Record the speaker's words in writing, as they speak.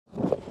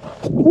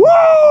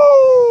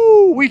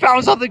Woo! We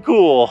found something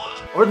cool.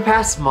 Over the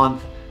past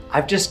month,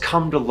 I've just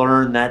come to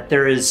learn that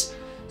there is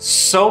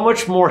so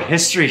much more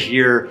history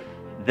here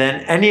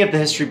than any of the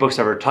history books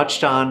I've ever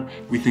touched on.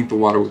 We think the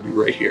water would be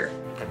right here.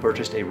 I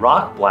purchased a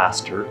rock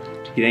blaster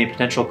to get any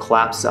potential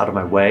collapse out of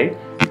my way.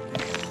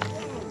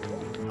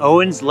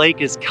 Owens Lake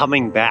is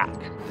coming back.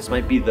 This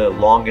might be the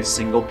longest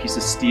single piece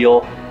of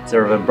steel that's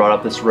ever been brought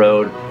up this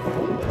road.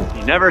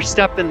 You never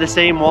step in the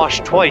same wash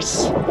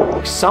twice.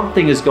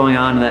 Something is going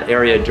on in that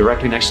area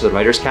directly next to the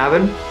writer's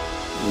cabin.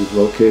 We've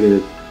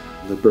located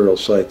the burial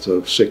sites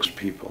of 6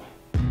 people.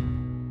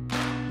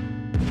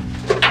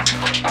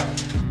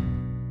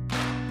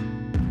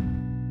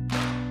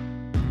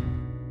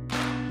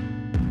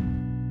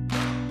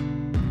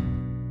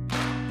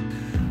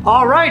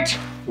 All right,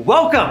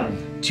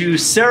 welcome to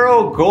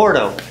Cerro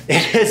Gordo.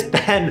 It has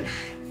been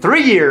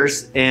 3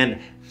 years and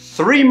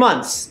 3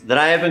 months that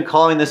I have been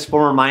calling this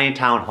former mining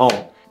town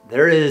home.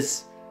 There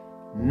is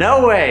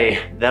no way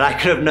that I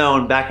could have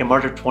known back in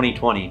March of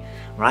 2020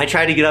 when I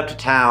tried to get up to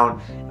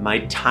town in my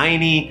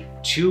tiny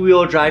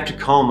 2-wheel drive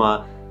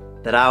Tacoma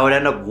that I would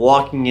end up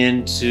walking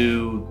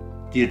into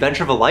the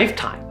adventure of a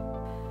lifetime.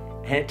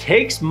 And it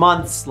takes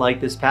months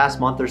like this past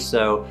month or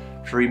so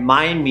to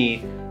remind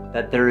me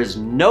that there is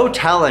no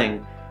telling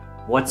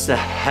what's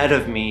ahead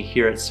of me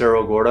here at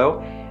Cerro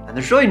Gordo. And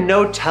there's really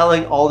no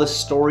telling all the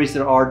stories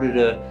there are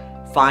to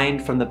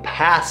find from the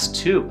past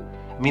too.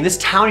 I mean, this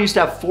town used to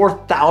have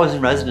 4,000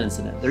 residents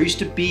in it. There used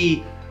to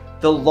be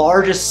the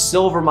largest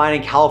silver mine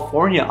in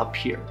California up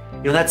here.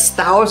 You know, that's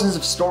thousands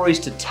of stories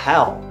to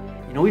tell.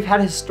 You know, we've had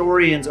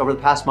historians over the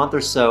past month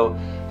or so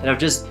that have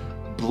just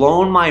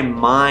blown my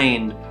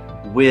mind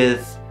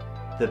with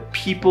the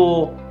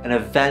people and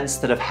events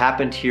that have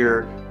happened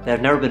here that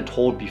have never been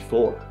told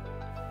before.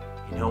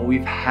 You know,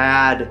 we've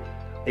had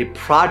a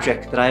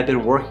project that I've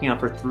been working on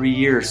for 3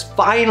 years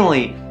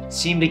finally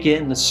seem to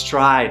get in the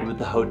stride with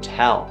the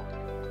hotel.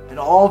 And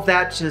all of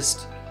that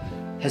just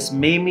has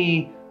made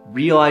me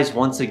realize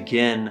once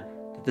again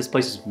that this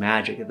place is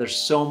magic, that there's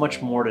so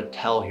much more to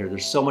tell here.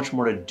 There's so much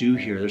more to do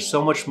here. There's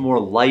so much more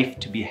life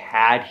to be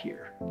had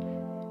here.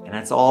 And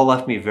that's all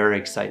left me very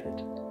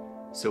excited.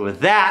 So with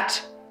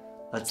that,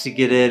 let's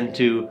get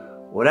into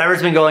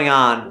whatever's been going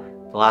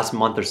on the last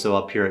month or so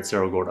up here at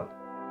Cerro Gordo.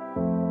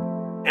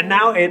 And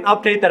now an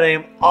update that I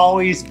am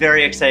always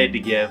very excited to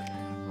give.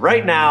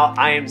 Right now,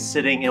 I am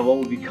sitting in what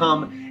will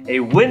become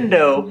a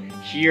window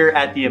here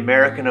at the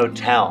American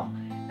Hotel.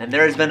 And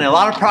there has been a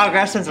lot of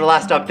progress since our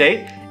last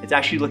update. It's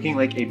actually looking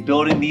like a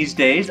building these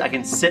days. I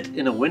can sit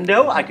in a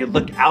window. I could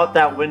look out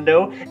that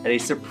window at a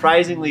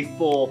surprisingly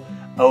full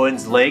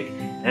Owens Lake.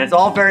 And it's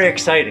all very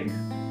exciting.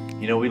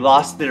 You know, we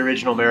lost the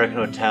original American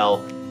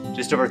Hotel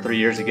just over 3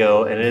 years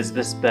ago, and it has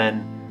just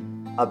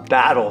been a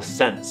battle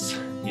since.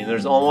 You know,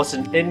 there's almost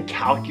an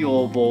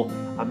incalculable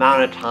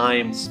amount of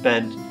time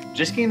spent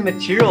just getting the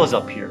materials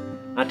up here.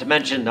 Not to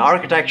mention the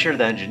architecture,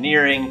 the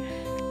engineering,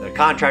 the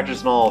contractors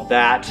and all of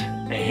that.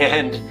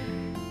 And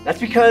that's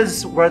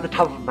because we're at the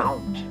top of a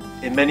mountain.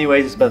 In many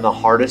ways, it's been the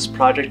hardest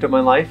project of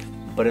my life,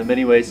 but in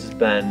many ways, it's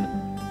been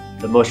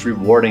the most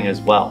rewarding as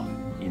well.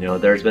 You know,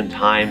 there's been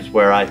times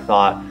where I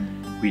thought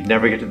we'd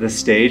never get to this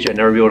stage. I'd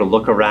never be able to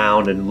look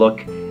around and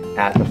look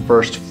at the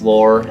first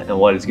floor and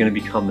what is going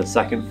to become the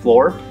second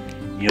floor.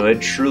 You know,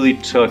 it truly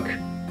took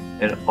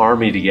an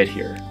army to get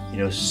here. You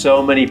know,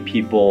 so many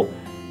people,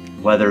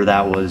 whether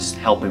that was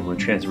helping with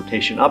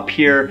transportation up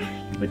here,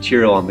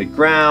 material on the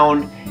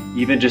ground,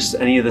 even just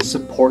any of the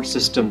support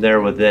system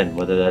there within,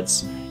 whether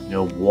that's, you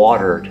know,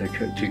 water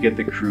to get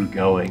the crew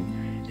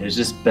going. It has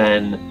just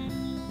been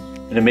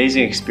an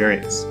amazing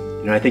experience.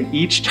 You know, I think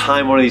each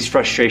time one of these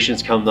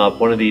frustrations comes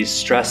up, one of these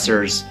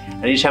stressors,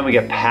 and each time we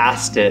get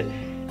past it,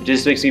 it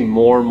just makes me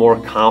more and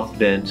more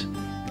confident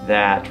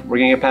that we're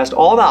gonna get past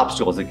all the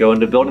obstacles that go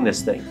into building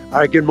this thing. All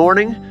right, good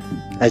morning.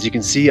 As you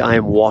can see, I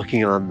am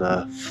walking on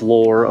the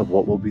floor of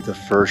what will be the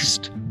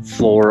first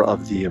floor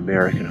of the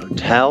American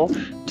Hotel.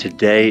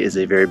 Today is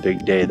a very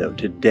big day though.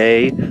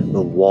 Today,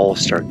 the walls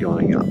start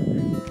going up.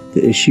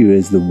 The issue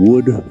is the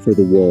wood for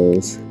the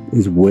walls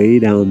is way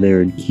down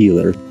there in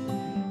Keeler.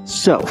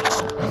 So,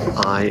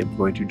 I am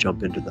going to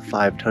jump into the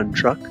 5-ton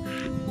truck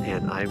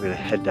and I'm gonna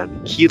head down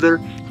to Keeler,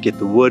 get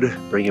the wood,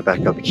 bring it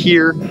back up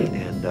here,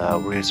 and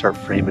we're gonna start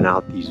framing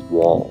out these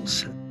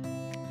walls.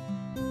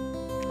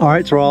 All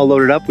right, so we're all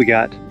loaded up. We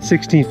got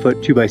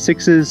 16-foot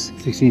 2x6s,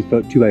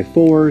 16-foot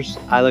 2x4s.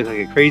 I look like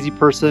a crazy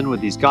person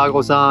with these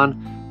goggles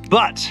on,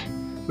 but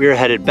we are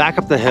headed back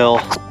up the hill.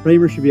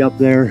 Framer should be up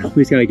there.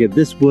 We just gotta get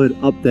this wood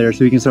up there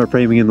so we can start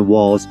framing in the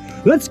walls.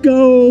 Let's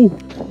go!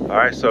 All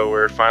right, so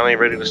we're finally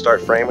ready to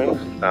start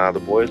framing.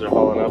 The boys are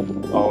hauling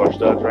up all our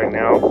studs right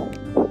now.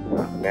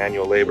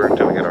 Manual labor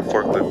until we get our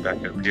forklift back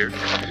up here.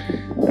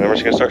 And then we're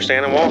just gonna start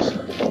standing walls.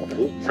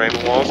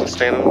 Framing walls and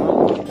standing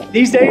walls.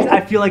 These days,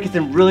 I feel like it's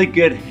in really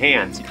good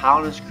hands. Kyle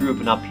and his crew have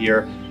been up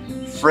here,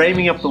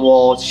 framing up the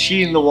walls,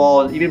 sheeting the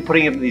walls, even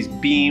putting in these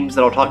beams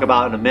that I'll talk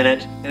about in a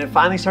minute, and it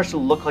finally starts to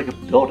look like a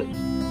building.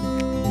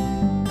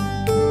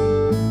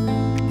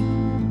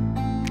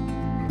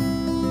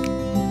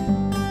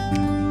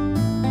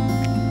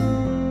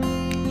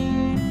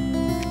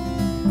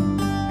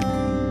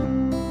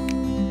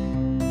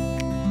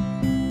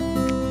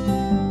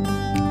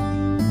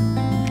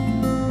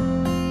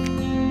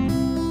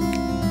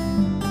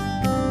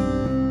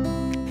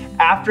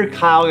 after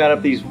Kyle got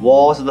up these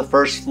walls of the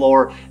first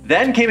floor,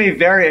 then came a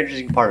very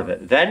interesting part of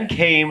it. Then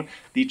came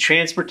the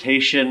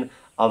transportation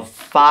of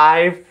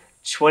 5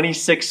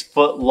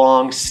 26-foot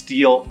long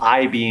steel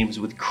I-beams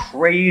with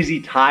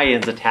crazy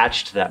tie-ins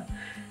attached to them.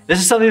 This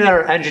is something that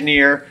our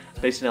engineer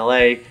based in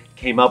LA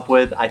came up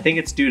with. I think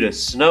it's due to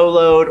snow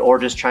load or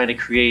just trying to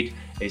create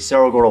a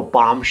Cerro Gordo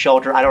bomb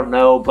shelter. I don't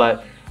know,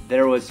 but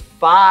there was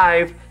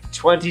 5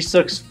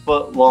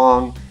 26-foot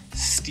long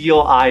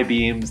steel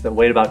I-beams that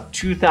weighed about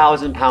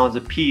 2,000 pounds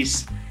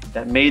apiece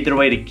that made their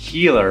way to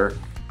Keeler.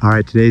 All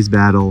right, today's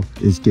battle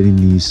is getting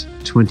these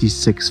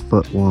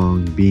 26-foot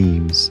long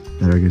beams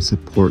that are going to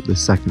support the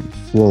second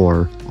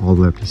floor all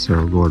the way up to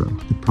Cerro Gordo.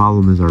 The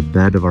problem is our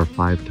bed of our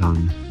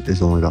 5-ton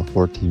is only about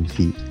 14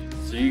 feet.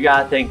 So you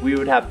gotta think we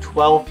would have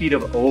 12 feet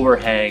of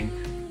overhang,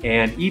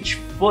 and each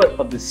foot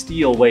of the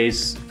steel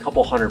weighs a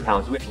couple hundred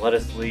pounds, which let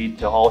us lead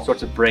to all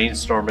sorts of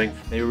brainstorming.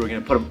 Maybe we're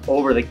gonna put them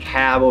over the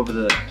cab, over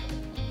the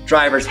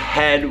driver's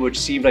head, which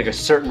seemed like a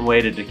certain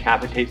way to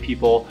decapitate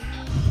people.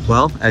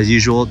 Well, as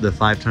usual, the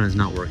 5-ton is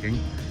not working.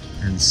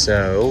 And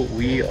so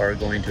we are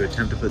going to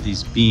attempt to put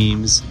these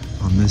beams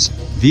on this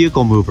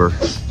vehicle mover.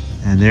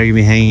 And they're gonna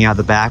be hanging out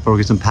the back, but we'll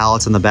get some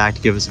pallets in the back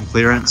to give us some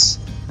clearance.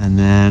 And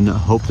then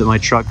hope that my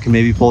truck can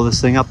maybe pull this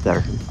thing up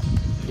there.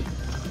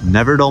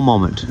 Never dull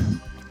moment.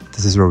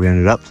 This is where we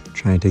ended up,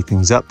 trying to take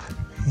things up.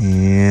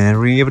 And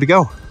we're gonna give it a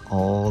go.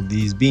 All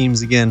these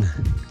beams again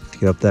to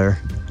get up there.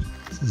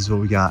 This is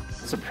what we got.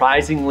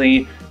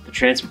 Surprisingly, the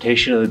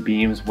transportation of the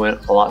beams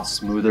went a lot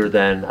smoother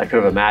than I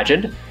could have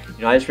imagined.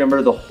 You know, I just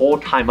remember the whole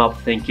time up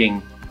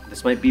thinking,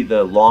 this might be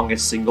the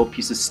longest single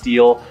piece of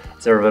steel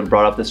that's ever been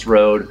brought up this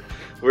road.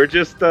 We're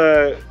just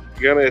gonna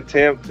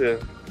attempt to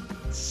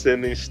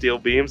send these steel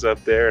beams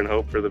up there and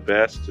hope for the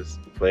best.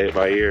 Just play it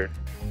by ear.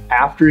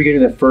 After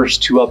getting the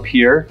first 2 up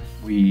here,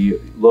 we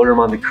loaded them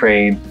on the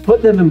crane,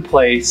 put them in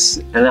place,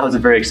 and that was a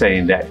very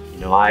exciting day. You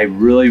know, I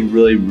really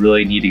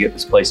need to get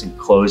this place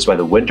enclosed by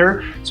the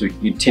winter so we can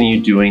continue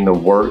doing the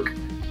work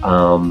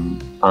on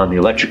the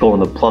electrical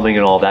and the plumbing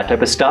and all that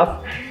type of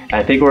stuff. And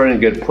I think we're in a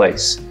good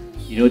place.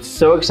 You know, it's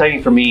so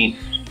exciting for me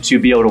to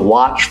be able to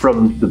watch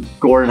from the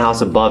Gordon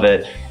house above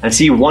it and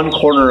see one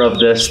corner of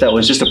this that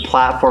was just a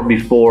platform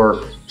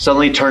before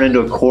suddenly turn into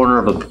a corner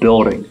of a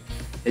building.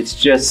 It's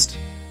just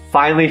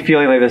finally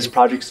feeling like this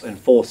project's in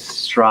full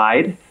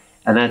stride,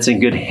 and that's in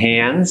good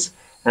hands,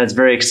 and it's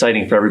very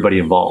exciting for everybody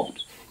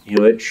involved. You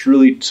know, it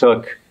truly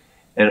took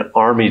an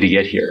army to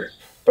get here,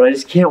 but I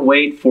just can't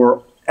wait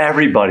for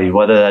everybody,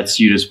 whether that's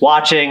you just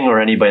watching or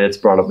anybody that's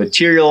brought up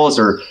materials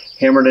or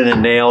hammered in a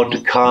nail,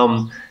 to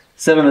come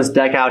sit on this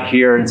deck out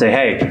here and say,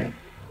 hey,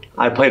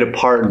 I played a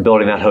part in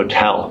building that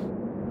hotel.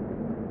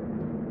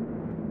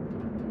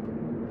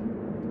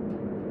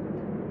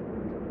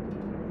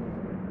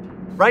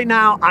 Right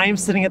now, I am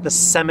sitting at the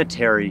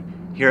cemetery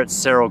here at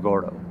Cerro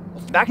Gordo.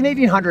 Back in the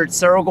 1800s,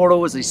 Cerro Gordo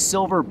was a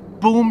silver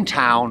boom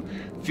town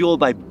fueled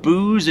by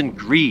booze and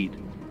greed.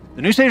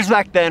 The newspapers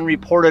back then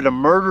reported a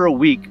murder a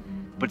week,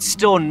 but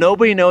still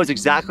nobody knows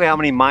exactly how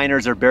many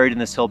miners are buried in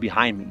this hill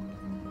behind me.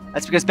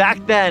 That's because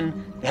back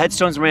then, the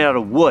headstones were made out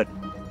of wood,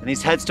 and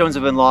these headstones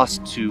have been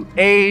lost to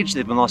age,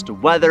 they've been lost to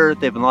weather,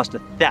 they've been lost to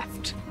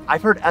theft.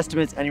 I've heard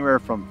estimates anywhere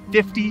from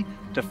 50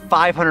 to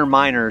 500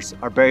 miners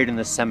are buried in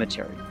this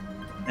cemetery.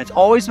 And it's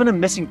always been a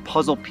missing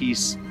puzzle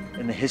piece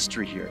in the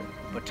history here.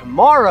 But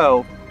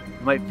tomorrow,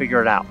 we might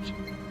figure it out.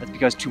 That's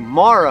because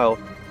tomorrow,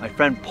 my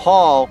friend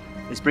Paul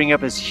is bringing up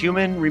his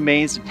human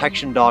remains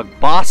detection dog,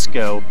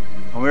 Bosco,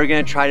 and we're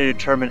gonna try to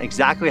determine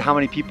exactly how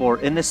many people are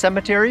in this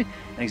cemetery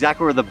and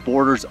exactly where the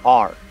borders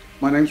are.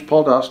 My name's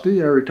Paul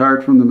Dosty. I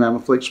retired from the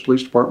Mammoth Lakes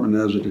Police Department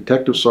as a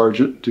detective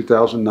sergeant in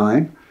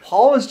 2009.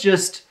 Paul is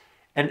just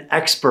an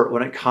expert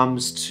when it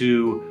comes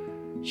to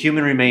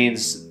human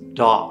remains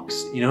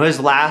dogs. You know,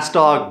 his last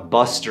dog,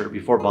 Buster,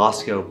 before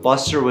Bosco,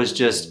 Buster was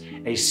just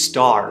a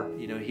star.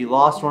 You know, he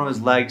lost one of his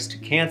legs to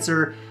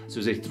cancer, so it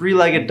was a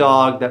 3-legged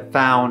dog that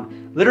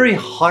found literally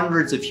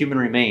hundreds of human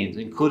remains,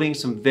 including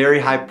some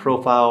very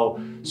high-profile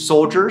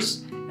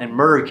soldiers and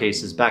murder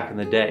cases back in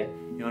the day.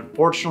 You know,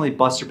 unfortunately,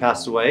 Buster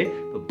passed away,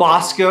 but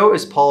Bosco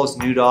is Paul's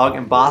new dog,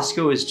 and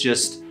Bosco is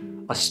just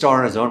a star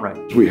in his own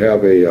right. We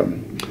have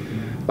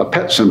a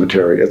pet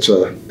cemetery. It's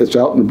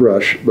out in the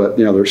brush, but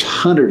you know, there's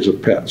hundreds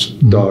of pets,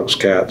 dogs,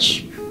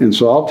 cats. And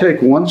so I'll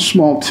take one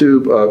small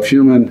tube of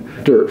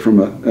human dirt from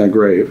a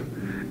grave,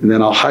 and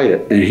then I'll hide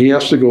it. And he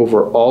has to go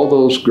over all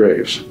those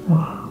graves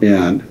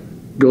and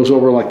goes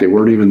over like they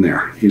weren't even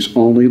there. He's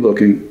only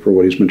looking for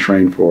what he's been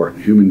trained for,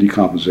 human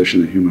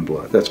decomposition and human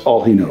blood. That's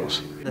all he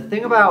knows. The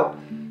thing about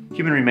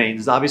human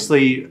remains is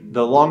obviously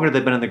the longer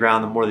they've been in the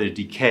ground, the more they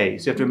decay.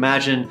 So you have to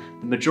imagine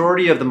the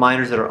majority of the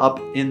miners that are up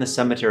in the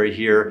cemetery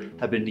here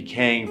have been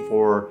decaying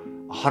for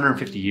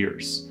 150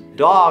 years.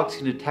 Dogs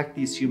can detect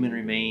these human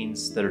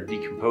remains that are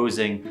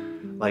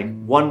decomposing like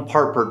 1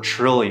 part per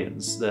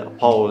trillions that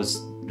Paul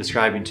was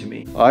describing to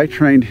me. I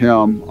trained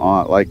him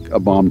like a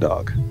bomb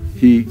dog.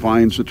 He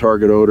finds the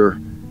target odor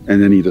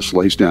and then he just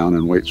lays down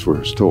and waits for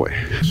his toy.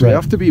 So you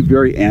have to be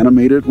very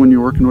animated when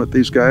you're working with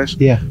these guys.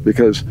 Yeah.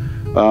 Because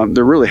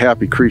they're really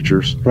happy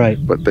creatures, Right.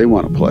 but they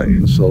want to play.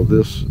 And so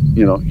this,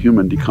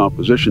 human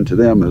decomposition to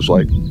them is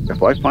like,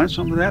 if I find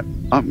some of that,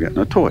 I'm getting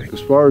a toy. As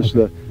far as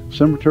the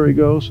cemetery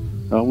goes,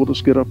 we'll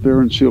just get up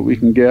there and see what we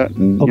can get.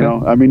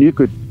 And, you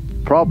could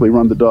probably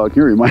run the dog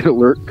here. He might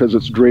alert because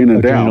it's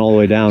draining down. Draining all the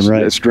way down,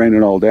 right? It's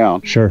draining all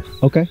down. Sure.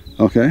 Okay.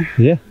 Okay.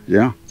 Yeah.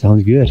 Yeah.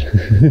 Sounds good.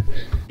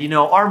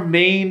 Our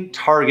main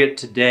target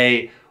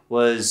today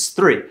was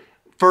 3.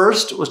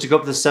 First was to go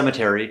up to the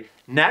cemetery.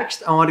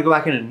 Next, I wanted to go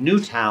back into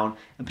Newtown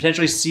and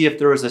potentially see if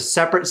there was a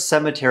separate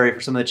cemetery for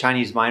some of the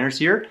Chinese miners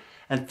here.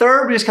 And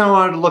third, we just kind of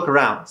wanted to look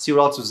around, see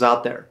what else was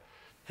out there.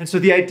 And so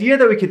the idea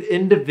that we could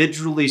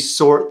individually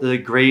sort the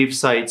grave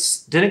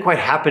sites didn't quite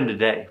happen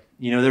today.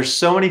 There's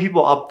so many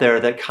people up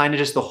there that kind of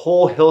just the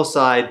whole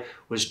hillside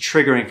was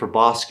triggering for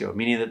Bosco,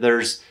 meaning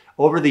that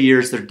over the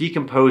years, they're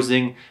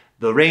decomposing,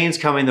 the rain's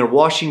coming, they're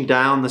washing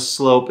down the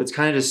slope. It's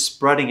kind of just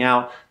spreading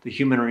out the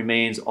human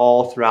remains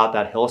all throughout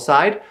that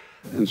hillside.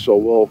 And so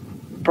we'll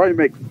probably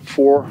make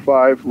 4 or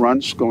 5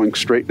 runs going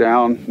straight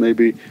down,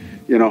 maybe,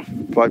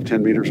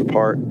 5-10 meters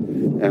apart.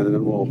 And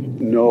then we'll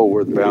know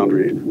where the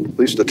boundary, at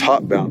least the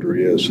top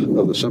boundary is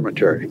of the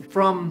cemetery.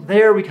 From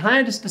there, we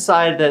kind of just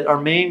decided that our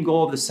main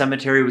goal of the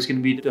cemetery was going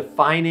to be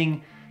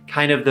defining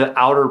kind of the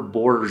outer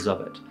borders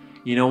of it.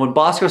 When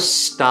Bosco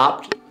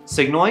stopped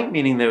signaling,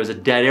 meaning there was a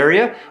dead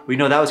area, we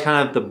know that was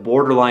kind of the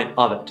borderline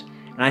of it.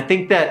 And I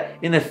think that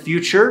in the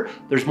future,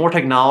 there's more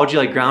technology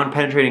like ground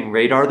penetrating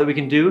radar that we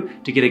can do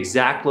to get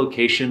exact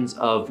locations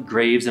of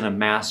graves in a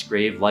mass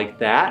grave like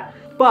that.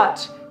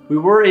 But we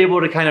were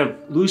able to kind of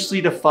loosely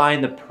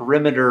define the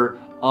perimeter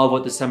of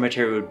what the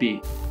cemetery would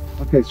be.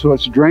 Okay, so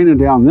it's draining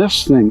down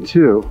this thing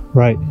too.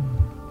 Right.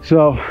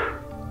 So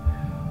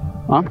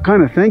I'm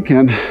kind of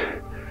thinking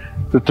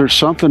that there's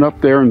something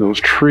up there in those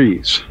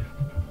trees.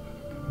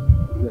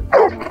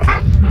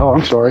 Oh,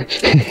 I'm sorry.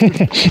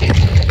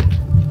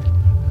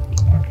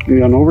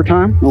 You on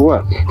overtime or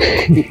what?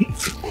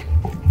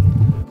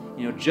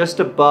 Just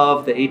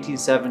above the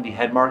 1870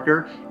 head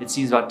marker, it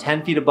seems about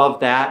 10 feet above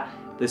that,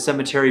 the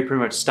cemetery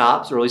pretty much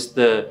stops, or at least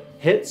the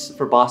hits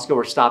for Bosco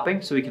are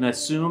stopping. So we can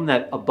assume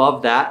that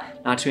above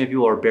that, not too many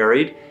people are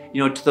buried.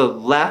 To the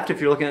left,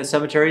 if you're looking at the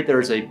cemetery,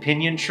 there's a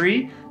pinyon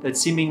tree that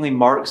seemingly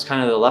marks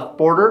kind of the left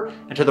border.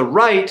 And to the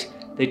right,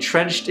 they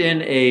trenched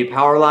in a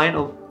power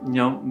line,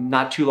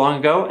 not too long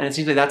ago. And it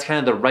seems like that's kind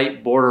of the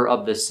right border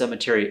of the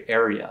cemetery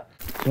area.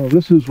 So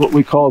this is what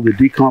we call the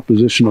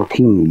decompositional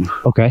plume.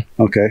 Okay.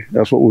 Okay,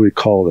 that's what we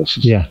call this.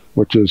 Yeah.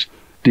 Which is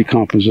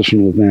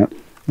decompositional event,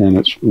 and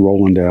it's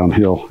rolling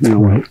downhill.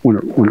 Right. when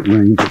it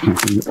rains or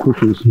something, it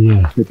pushes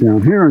it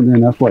down here, and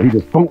then that's why he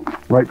just boom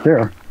right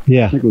there.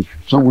 Yeah. I think it was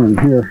somewhere in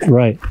here.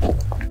 Right.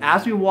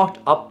 As we walked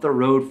up the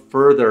road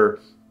further,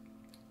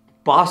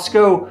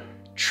 Bosco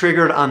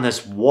triggered on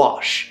this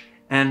wash.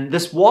 And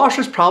this wash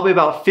was probably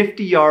about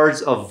 50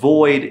 yards of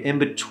void in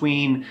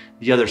between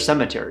the other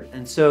cemetery.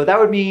 And so that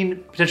would mean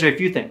potentially a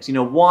few things.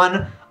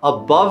 One,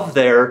 above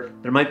there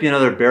might be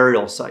another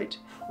burial site.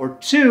 Or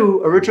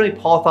 2, originally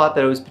Paul thought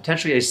that it was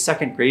potentially a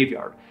second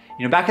graveyard.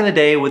 Back in the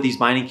day with these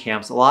mining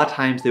camps, a lot of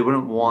times they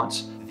wouldn't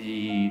want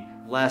the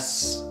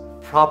less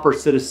proper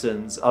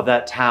citizens of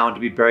that town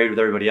to be buried with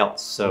everybody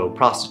else. So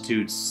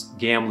prostitutes,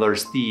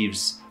 gamblers,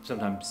 thieves,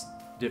 sometimes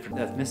different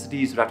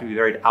ethnicities would have to be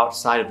buried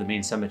outside of the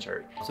main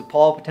cemetery. So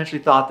Paul potentially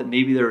thought that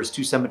maybe there was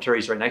 2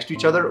 cemeteries right next to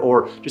each other,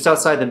 or just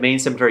outside the main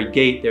cemetery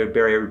gate, they would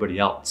bury everybody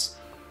else.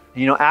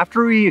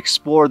 After we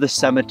explore the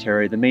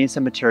cemetery, the main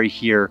cemetery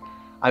here,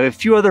 I have a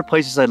few other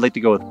places I'd like to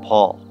go with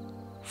Paul.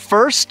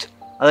 First,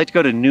 I'd like to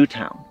go to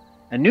Newtown.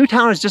 And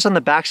Newtown is just on the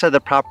backside of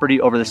the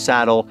property over the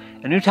saddle,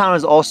 and Newtown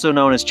is also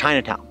known as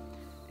Chinatown.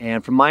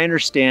 And from my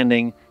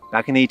understanding,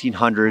 back in the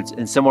 1800s,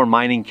 in similar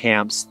mining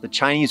camps, the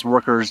Chinese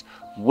workers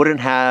wouldn't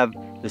have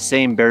the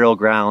same burial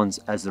grounds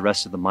as the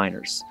rest of the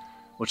miners.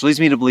 Which leads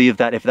me to believe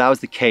that if that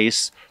was the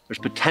case, there's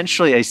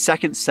potentially a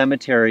second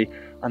cemetery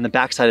on the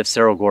backside of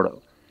Cerro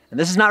Gordo. And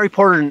this is not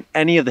reported in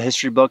any of the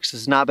history books.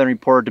 This has not been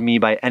reported to me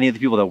by any of the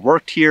people that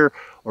worked here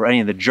or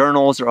any of the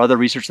journals or other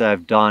research that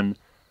I've done.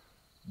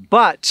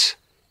 But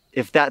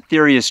if that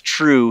theory is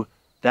true,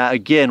 that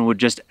again would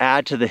just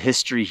add to the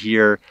history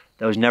here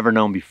that was never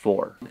known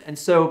before. And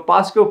so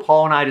Bosco,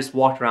 Paul, and I just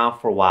walked around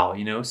for a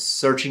while,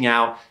 searching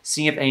out,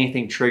 seeing if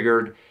anything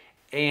triggered.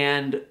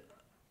 And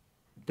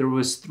there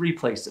was 3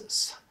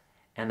 places.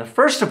 And the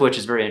first of which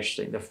is very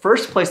interesting. The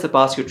first place that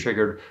Bosco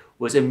triggered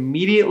was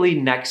immediately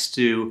next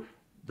to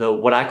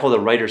what I call the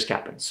writer's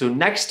cabin. So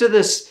next to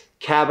this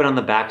cabin on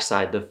the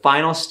backside, the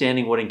final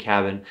standing wooden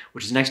cabin,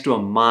 which is next to a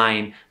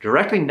mine,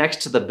 directly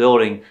next to the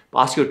building,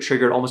 Bosco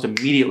triggered almost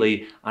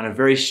immediately on a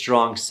very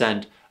strong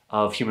scent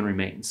of human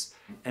remains.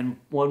 And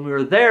when we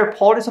were there,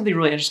 Paul did something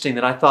really interesting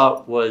that I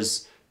thought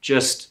was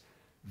just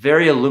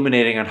very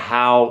illuminating on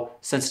how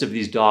sensitive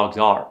these dogs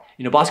are.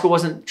 Bosco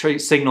wasn't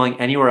signaling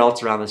anywhere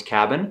else around this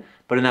cabin,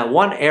 but in that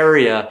one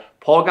area,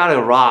 Paul got a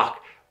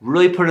rock,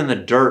 really put it in the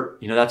dirt.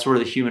 That's where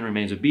the human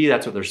remains would be.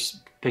 That's what they're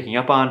picking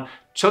up on.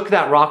 Took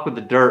that rock with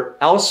the dirt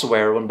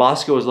elsewhere when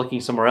Bosco was looking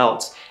somewhere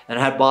else, and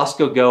had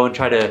Bosco go and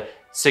try to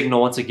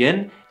signal once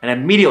again. And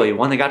immediately,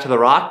 when they got to the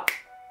rock,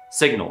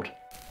 signaled.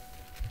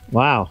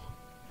 Wow.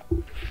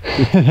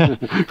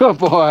 Oh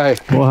boy.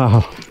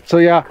 Wow. So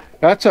yeah,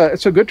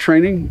 it's a good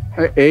training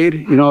aid.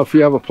 You know, if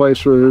you have a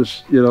place where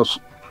there's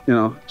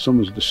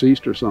someone's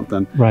deceased or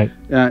something. Right.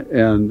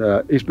 And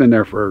he's been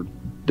there for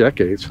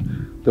decades.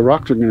 The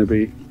rocks are going to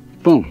be,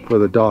 boom,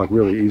 with a dog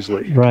really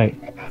easily. Right.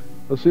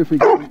 Let's see if we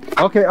get him.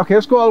 Okay,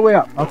 let's go all the way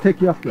up. I'll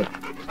take you up there.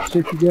 See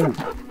if you get him.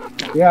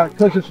 Yeah,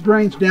 because it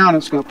drains down,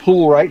 it's going to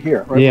pool right here,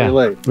 right where you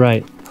lay.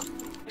 Right.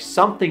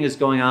 Something is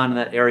going on in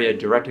that area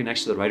directly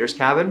next to the writer's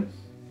cabin,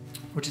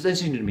 which is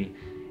interesting to me.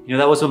 You know,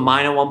 that was a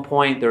mine at one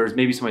point. There was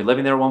maybe somebody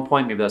living there at one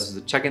point. Maybe that was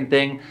a check-in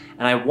thing.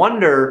 And I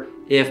wonder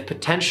if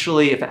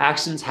potentially, if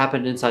accidents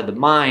happened inside the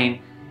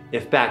mine,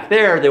 if back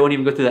there, they wouldn't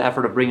even go through the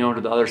effort of bringing them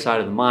to the other side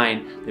of the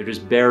mine. They'd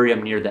just bury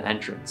them near the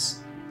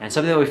entrance. And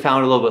something that we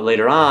found a little bit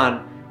later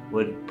on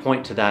would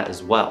point to that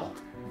as well.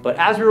 But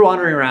as we were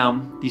wandering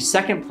around, the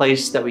second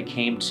place that we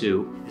came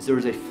to is there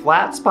was a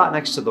flat spot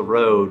next to the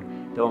road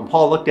that when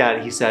Paul looked at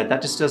it, he said,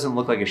 that just doesn't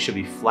look like it should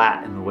be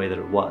flat in the way that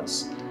it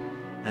was.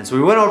 And so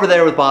we went over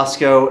there with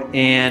Bosco,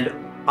 and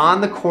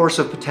on the course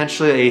of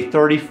potentially a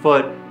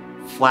 30-foot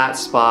flat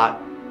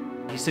spot,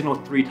 he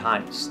signaled 3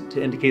 times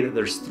to indicate that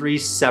there's 3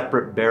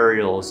 separate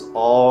burials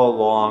all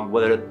along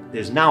what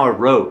is now a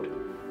road.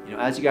 You know,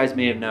 as you guys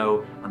may have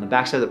known, on the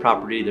backside of the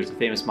property, there's a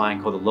famous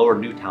mine called the Lower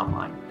Newtown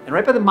Mine. And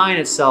right by the mine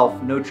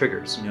itself, no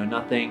triggers, you know,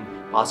 nothing,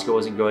 Bosco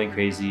wasn't going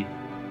crazy.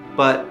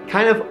 But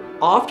kind of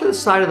off to the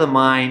side of the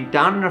mine,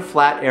 down in a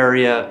flat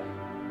area,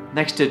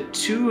 next to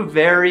 2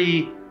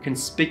 very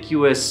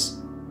conspicuous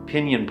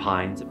pinyon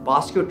pines,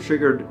 Bosco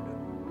triggered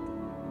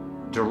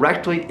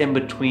directly in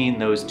between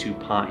those 2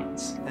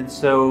 pines. And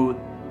so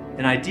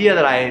an idea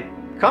that I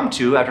come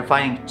to after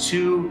finding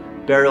 2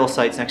 burial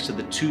sites next to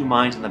the 2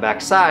 mines on the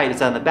backside is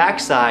that on the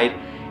backside,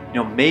 you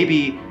know,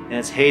 maybe in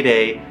its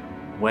heyday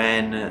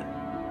when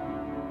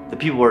the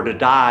people were to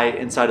die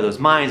inside of those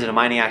mines in a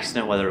mining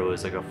accident, whether it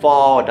was like a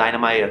fall, a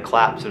dynamite, a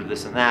collapse, or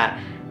this and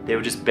that, they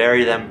would just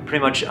bury them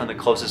pretty much on the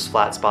closest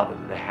flat spot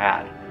that they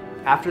had.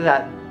 After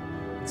that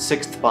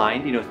 6th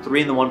find, you know,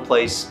 3 in the one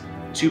place,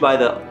 2 by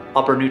the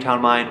Upper Newtown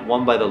Mine,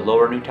 1 by the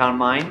Lower Newtown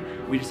Mine,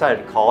 we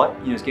decided to call it.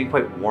 You know, it's getting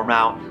quite warm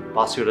out.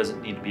 Bosco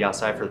doesn't need to be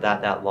outside for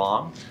that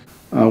long.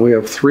 We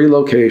have 3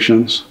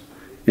 locations,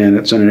 and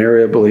it's in an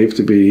area believed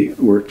to be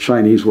where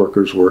Chinese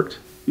workers worked.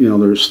 You know,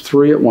 there's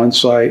 3 at one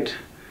site,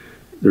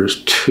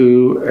 there's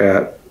 2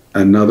 at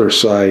another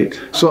site.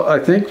 So I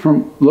think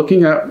from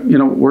looking at, you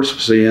know, we're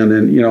seeing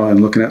and, you know,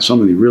 and looking at some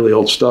of the really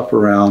old stuff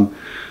around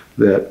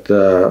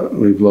that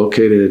we've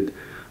located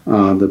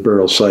the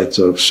burial sites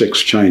of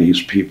 6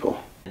 Chinese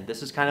people.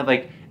 This is kind of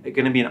like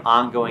going to be an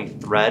ongoing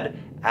thread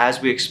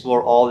as we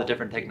explore all the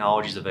different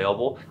technologies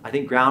available. I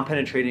think ground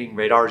penetrating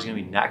radar is going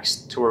to be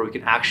next, to where we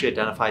can actually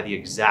identify the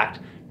exact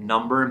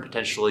number and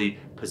potentially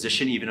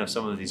position even of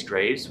some of these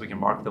graves, so we can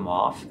mark them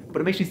off.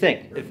 But it makes me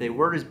think, if they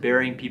were just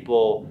burying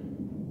people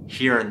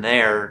here and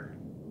there,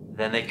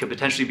 then they could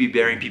potentially be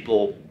burying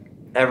people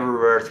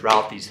everywhere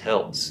throughout these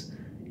hills,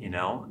 you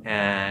know?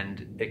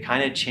 And it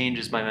kind of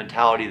changes my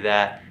mentality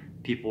that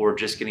people were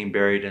just getting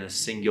buried in a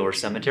singular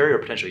cemetery or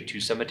potentially 2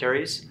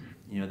 cemeteries.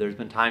 You know, there's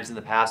been times in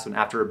the past when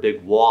after a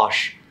big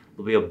wash,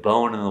 there'll be a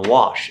bone in the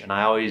wash. And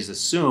I always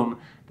assume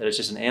that it's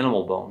just an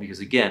animal bone because,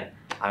 again,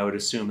 I would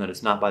assume that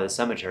it's not by the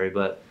cemetery.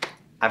 But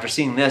after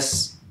seeing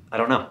this, I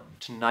don't know.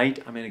 Tonight,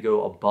 I'm going to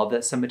go above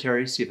that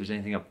cemetery, see if there's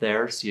anything up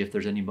there, see if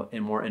there's any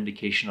more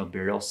indication of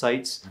burial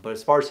sites. But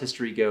as far as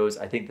history goes,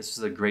 I think this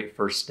is a great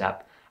first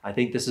step. I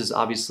think this is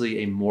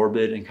obviously a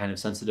morbid and kind of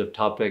sensitive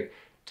topic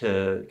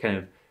to kind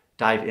of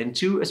dive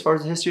into as far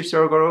as the history of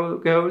Cerro Gordo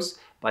goes,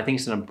 but I think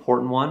it's an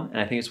important one, and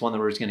I think it's one that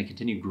we're just going to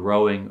continue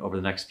growing over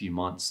the next few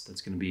months.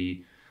 That's going to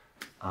be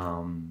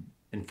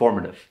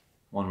informative,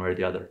 one way or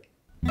the other.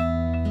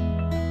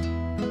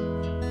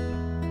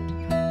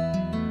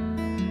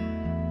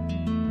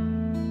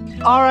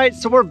 All right,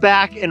 so we're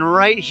back, and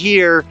right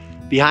here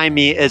behind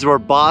me is where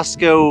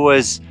Bosco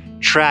was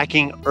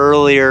tracking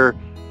earlier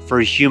for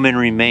human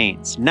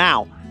remains.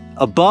 Now,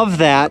 above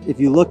that, if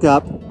you look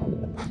up,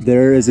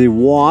 there is a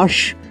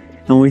wash,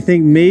 and we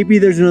think maybe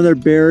there's another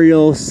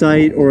burial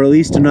site or at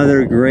least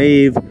another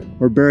grave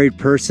or buried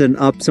person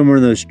up somewhere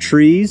in those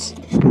trees.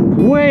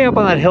 Way up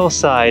on that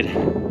hillside,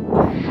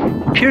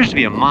 appears to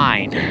be a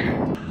mine.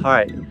 All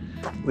right,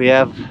 we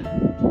have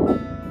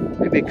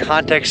maybe a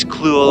context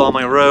clue along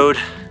my road.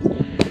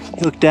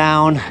 You look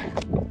down,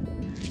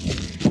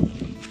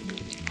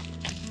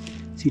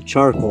 see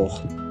charcoal,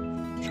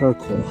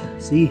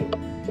 see?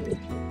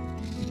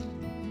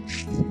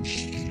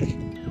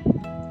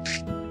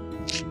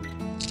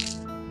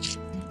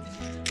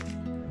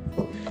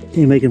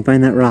 Anybody can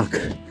find that rock.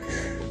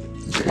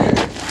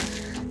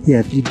 Yeah,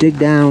 if you dig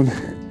down,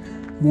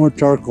 more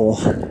charcoal.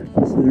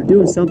 So they're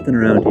doing something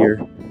around here.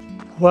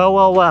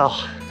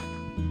 Well.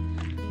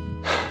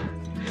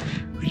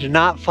 We did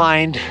not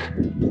find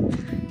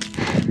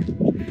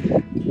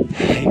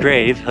a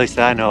grave, at least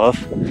that I know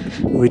of.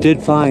 But we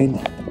did find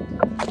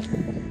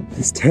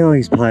this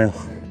tailings pile.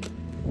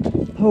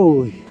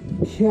 Holy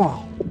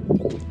cow.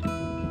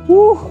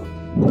 Woo.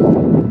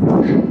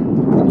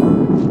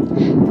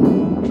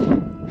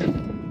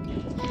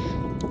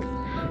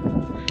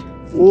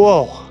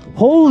 Whoa,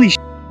 holy shit.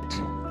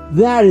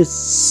 That is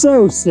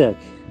so sick.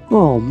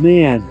 Oh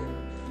man,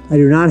 I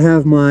do not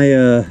have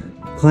my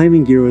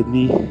climbing gear with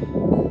me.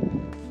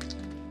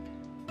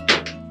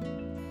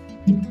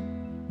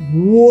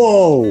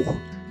 Whoa,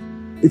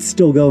 it's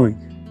still going.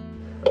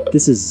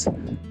 This is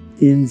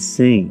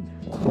insane.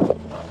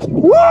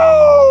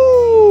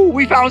 Woo!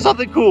 We found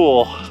something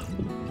cool.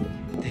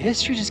 The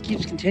history just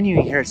keeps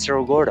continuing here at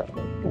Cerro Gordo.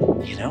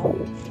 You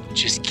know, it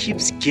just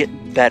keeps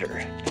getting better.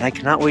 And I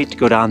cannot wait to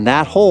go down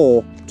that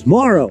hole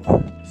tomorrow.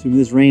 Assuming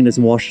this rain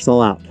doesn't wash us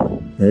all out.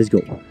 Let's go.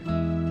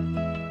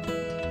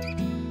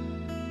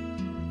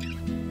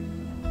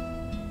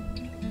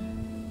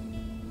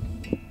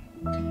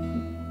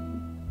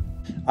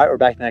 All right, we're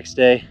back the next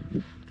day.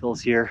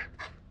 Phil's here.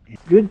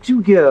 Good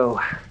to go.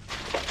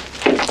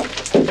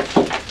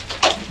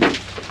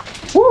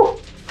 Woo!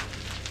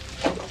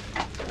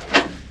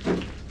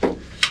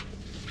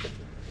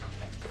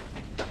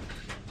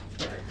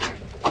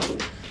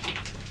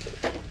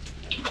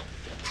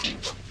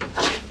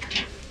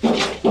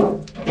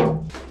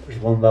 There's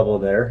one level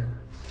there.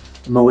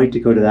 I'm gonna wait to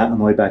go to that on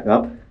the way back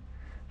up.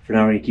 For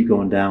now, we're gonna keep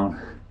going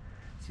down.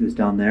 See what's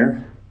down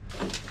there.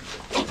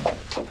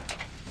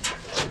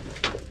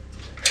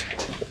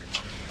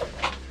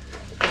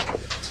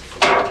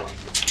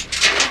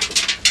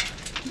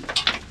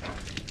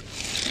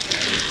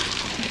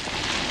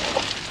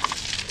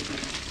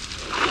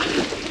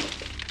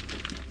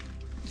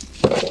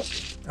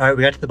 All right,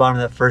 we got to the bottom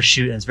of that first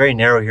chute, and it's very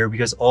narrow here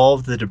because all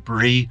of the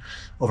debris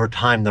over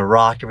time, the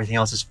rock, everything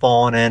else has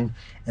fallen in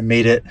and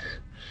made it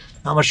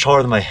not much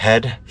taller than my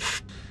head.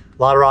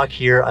 A lot of rock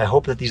here. I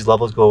hope that these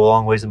levels go a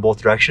long ways in both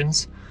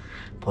directions.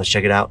 But let's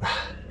check it out.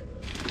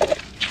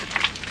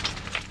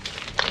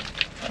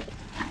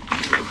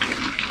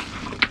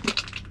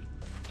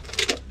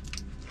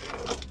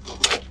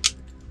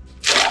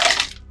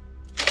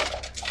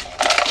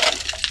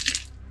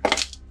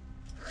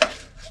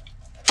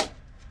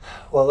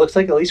 Well, it looks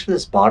like, at least for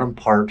this bottom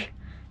part,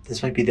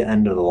 this might be the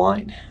end of the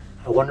line.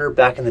 I wonder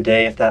back in the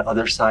day if that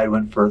other side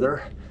went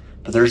further,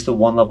 but there's the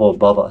one level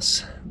above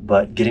us.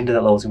 But getting to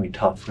that level is gonna be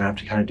tough. We're gonna have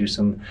to kind of do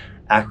some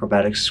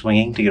acrobatic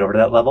swinging to get over to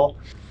that level.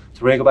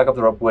 So we're gonna go back up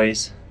the rope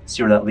ways,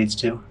 see where that leads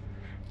to,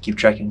 keep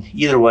trekking.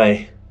 Either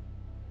way,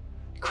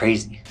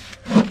 crazy.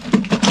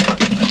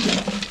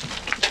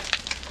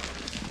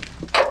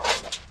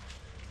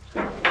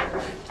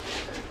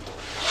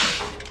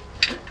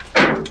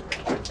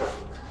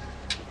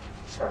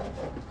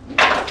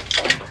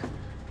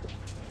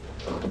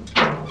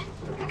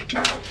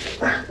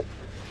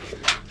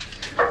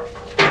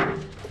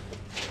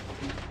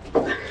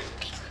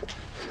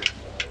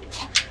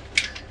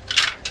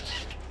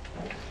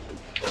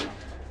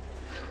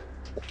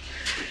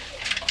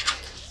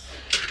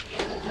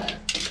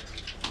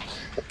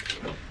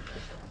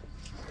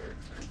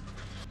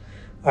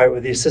 All right,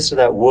 with the assist of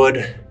that wood,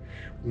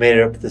 we made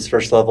it up to this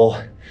first level.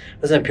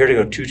 It doesn't appear to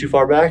go too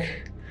far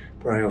back,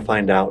 but we're gonna go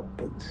find out.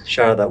 But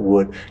shout out that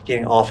wood.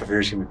 Getting off of here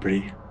is gonna be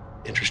pretty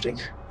interesting.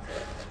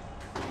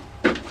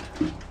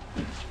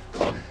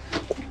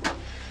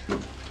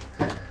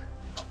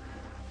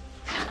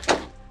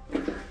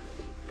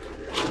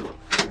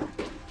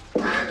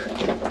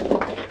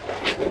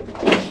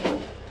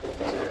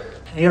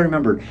 You gotta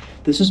remember,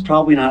 this is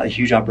probably not a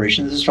huge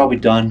operation. This is probably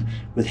done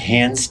with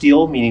hand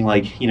steel, meaning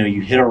like, you know,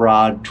 you hit a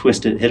rod,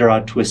 twist it, hit a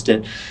rod, twist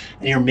it,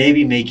 and you're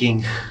maybe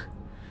making,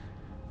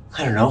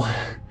 I don't know,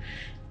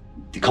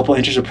 a couple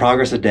inches of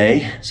progress a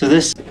day. So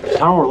this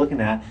tunnel we're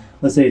looking at,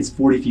 let's say it's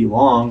 40 feet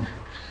long,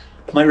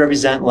 might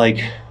represent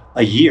like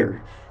a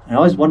year. And I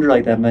always wonder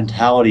like that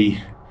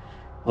mentality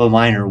of a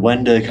miner,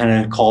 when to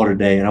kind of call it a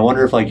day. And I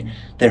wonder if like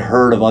they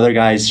heard of other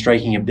guys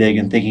striking it big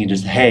and thinking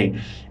just, hey,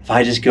 if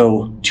I just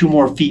go 2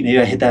 more feet, maybe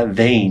I hit that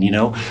vein, you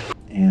know?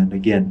 And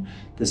again,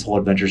 this whole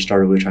adventure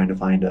started with trying to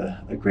find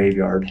a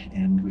graveyard,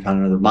 and we found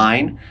another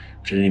mine,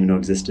 which I didn't even know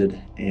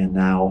existed. And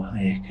now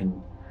I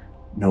can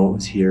know what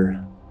was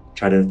here,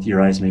 try to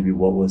theorize maybe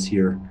what was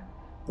here,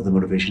 what the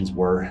motivations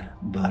were.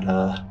 But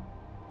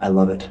I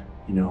love it,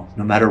 you know,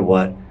 no matter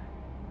what,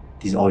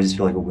 these always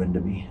feel like a win to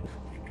me.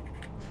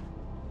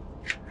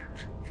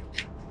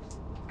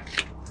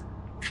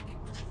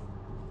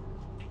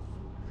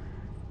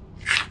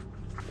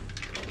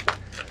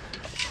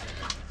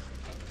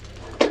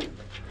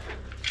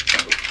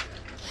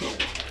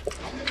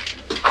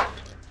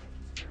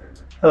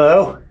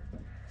 Hello.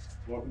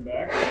 Welcome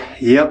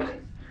back. Yep.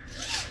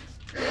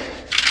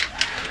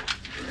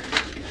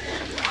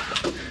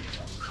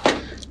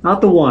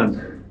 Not the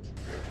one.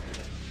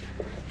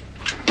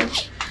 Get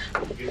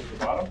to the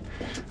bottom?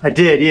 I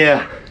did,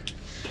 yeah.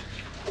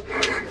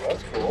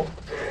 That's cool.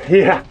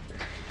 Yeah.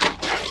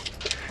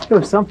 It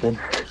was something.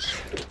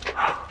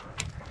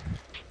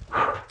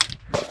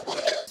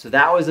 So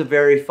that was a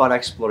very fun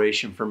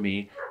exploration for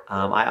me.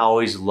 I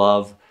always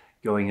love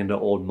going into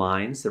old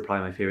mines. They're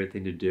probably my favorite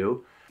thing to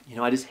do. You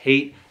know, I just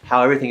hate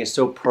how everything is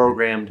so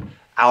programmed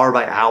hour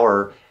by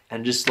hour,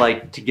 and just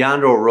like to get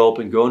onto a rope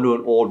and go into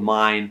an old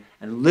mine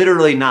and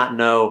literally not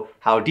know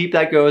how deep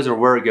that goes or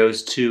where it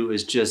goes to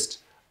is just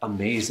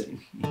amazing.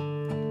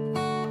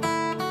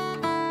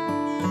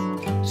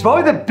 So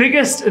probably the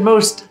biggest and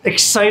most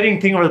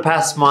exciting thing over the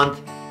past month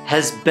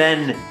has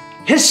been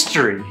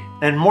history,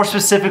 and more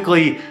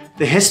specifically,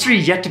 the history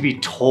yet to be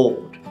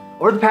told.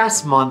 Over the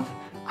past month,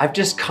 I've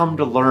just come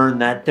to learn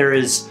that there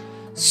is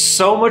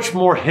so much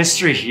more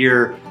history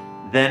here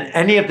than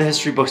any of the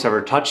history books I've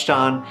ever touched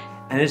on,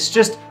 and it's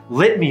just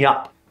lit me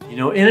up. You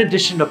know, in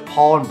addition to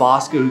Paul and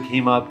Bosco who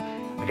came up,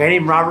 a guy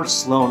named Robert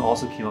Sloan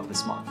also came up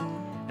this month.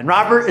 And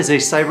Robert is a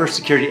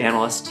cybersecurity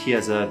analyst. He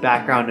has a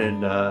background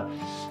in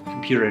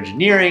computer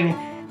engineering,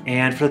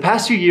 and for the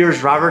past few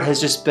years, Robert has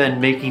just been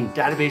making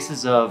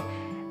databases of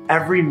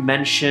every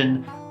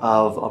mention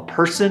of a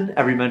person,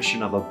 every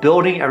mention of a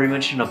building, every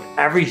mention of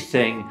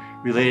everything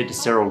related to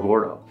Cerro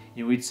Gordo.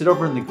 You know, we'd sit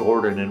over in the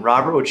garden and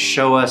Robert would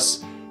show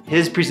us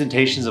his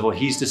presentations of what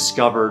he's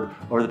discovered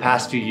over the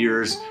past few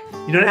years.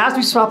 You know, and as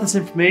we swap this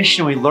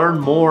information and we learn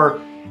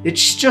more,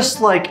 it's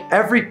just like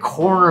every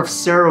corner of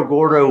Cerro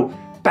Gordo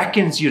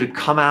beckons you to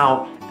come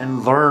out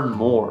and learn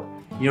more.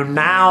 You know,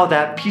 now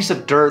that piece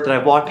of dirt that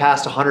I've walked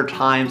past 100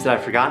 times that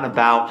I've forgotten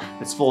about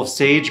that's full of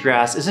sage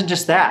grass isn't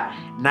just that.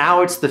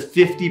 Now it's the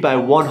 50 by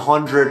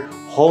 100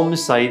 home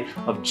site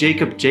of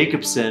Jacob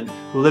Jacobson,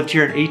 who lived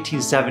here in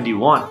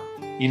 1871.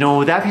 You know,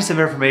 with that piece of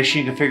information,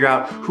 you can figure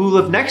out who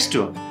lived next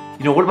to him.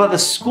 You know, what about the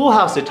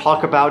schoolhouse they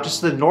talk about just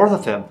to the north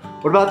of him?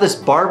 What about this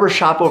barber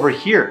shop over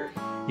here?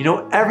 You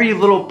know, every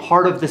little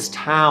part of this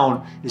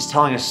town is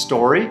telling a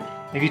story.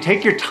 And if you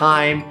take your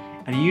time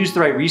and you use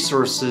the right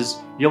resources,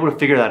 you're able to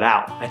figure that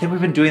out. I think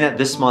we've been doing that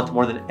this month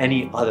more than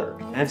any other.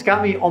 And it's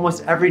got me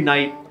almost every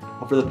night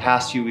over the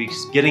past few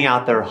weeks getting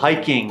out there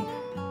hiking,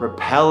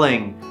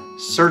 rappelling,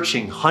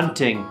 searching,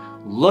 hunting,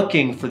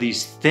 looking for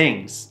these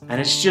things. And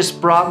it's just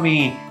brought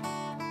me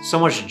so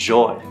much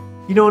joy.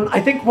 You know, and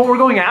I think what we're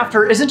going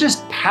after isn't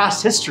just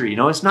past history. You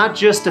know, it's not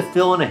just to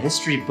fill in a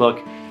history book.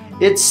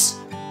 It's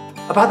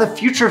about the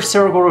future of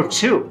Cerro Gordo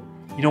too.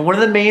 You know, one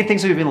of the main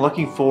things we've been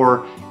looking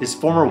for is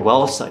former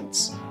well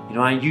sites.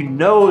 You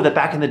know that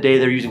back in the day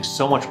they're using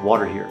so much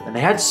water here, and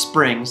they had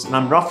springs, and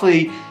I'm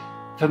roughly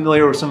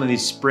familiar with some of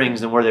these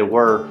springs and where they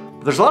were.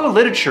 But there's a lot of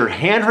literature,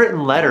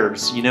 handwritten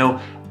letters, you know,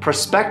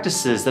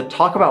 prospectuses that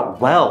talk about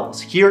wells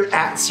here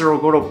at Cerro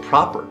Gordo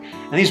proper.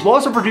 And these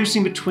wells are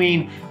producing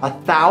between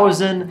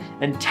 1,000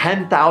 and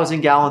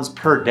 10,000 gallons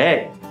per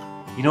day.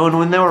 You know, and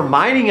when they were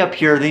mining up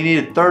here, they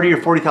needed 30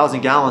 or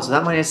 40,000 gallons. So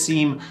that might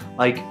seem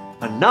like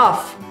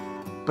enough,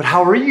 but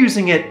how we're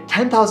using it,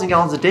 10,000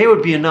 gallons a day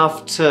would be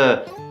enough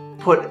to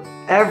put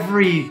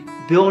every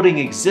building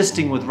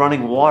existing with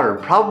running water.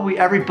 Probably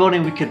every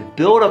building we could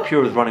build up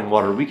here with running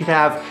water. We could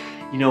have,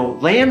 you know,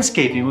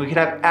 landscaping, we could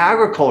have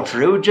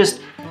agriculture. It would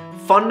just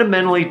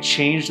fundamentally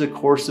change the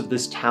course of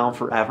this town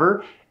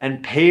forever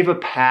and pave a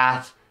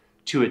path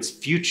to its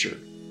future.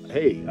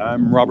 Hey,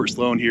 I'm Robert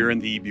Sloan here in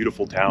the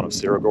beautiful town of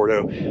Cerro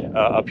Gordo,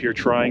 up here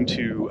trying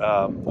to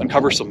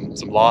uncover some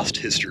lost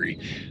history.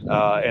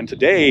 And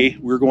today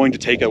we're going to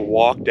take a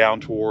walk down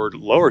toward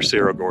Lower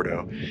Cerro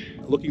Gordo,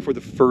 looking for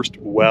the first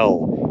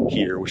well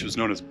here, which was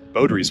known as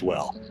Baudry's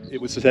Well. It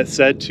was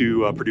said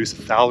to produce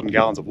 1,000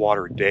 gallons of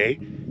water a day,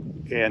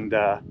 and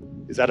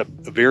is at a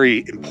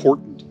very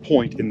important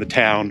point in the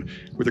town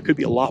where there could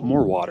be a lot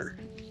more water.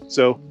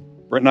 So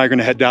Brent and I are going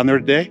to head down there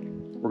today.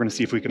 We're going to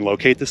see if we can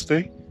locate this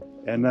thing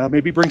and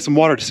maybe bring some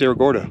water to Cerro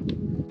Gordo.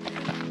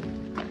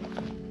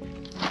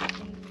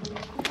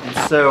 And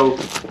so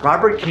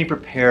Robert came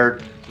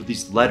prepared with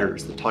these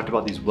letters that talked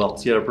about these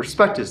wells. He had a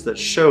prospectus that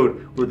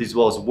showed where these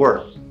wells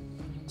were.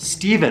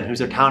 Stephen,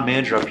 who's our town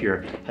manager up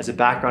here, has a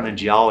background in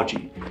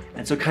geology.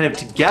 And so kind of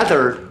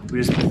together,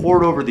 we just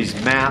poured over these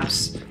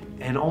maps,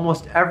 and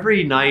almost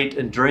every night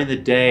and during the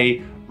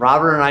day,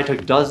 Robert and I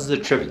took dozens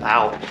of trips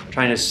out,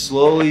 trying to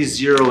slowly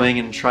zero in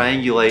and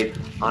triangulate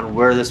on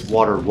where this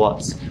water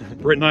was.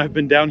 Brent and I have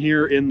been down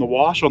here in the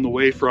wash on the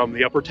way from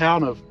the upper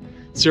town of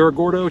Cerro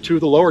Gordo to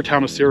the lower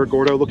town of Cerro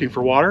Gordo looking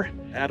for water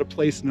at a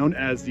place known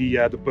as the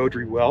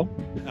Baudry Well.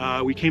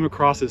 We came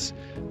across this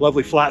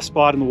lovely flat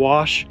spot in the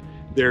wash.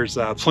 There's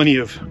plenty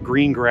of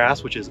green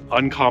grass, which is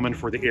uncommon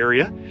for the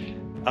area.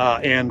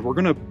 And we're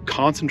gonna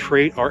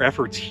concentrate our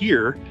efforts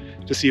here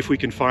to see if we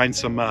can find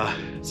some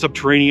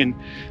subterranean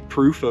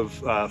proof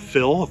of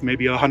fill of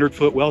maybe a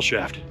 100-foot well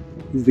shaft.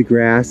 This is the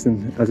grass,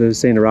 and as I was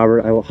saying to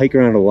Robert, I will hike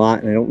around a lot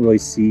and I don't really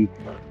see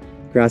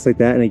grass like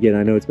that. And again,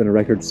 I know it's been a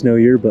record snow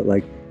year, but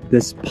like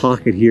this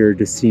pocket here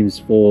just seems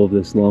full of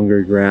this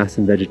longer grass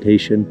and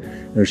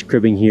vegetation. There's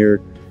cribbing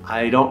here.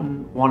 I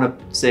don't want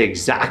to say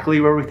exactly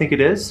where we think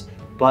it is,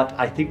 but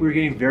I think we're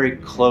getting very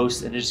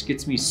close, and it just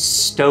gets me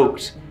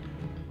stoked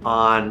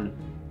on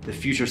the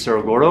future of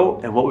Cerro Gordo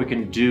and what we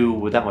can do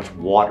with that much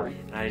water.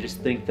 And I just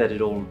think that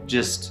it'll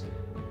just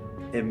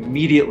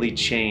immediately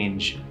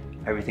change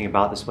everything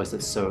about this place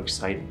that's so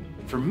exciting.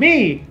 For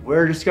me,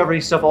 where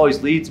discovering stuff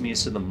always leads me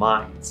is to the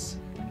mines.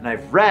 And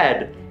I've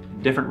read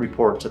in different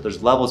reports that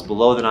there's levels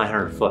below the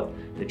 900 foot.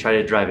 They tried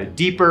to drive it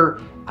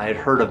deeper. I had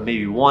heard of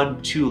maybe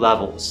 1, 2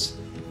 levels.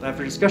 But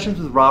after discussions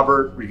with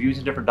Robert, reviews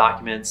of different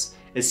documents,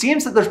 it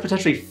seems that there's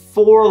potentially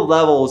 4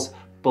 levels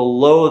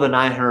below the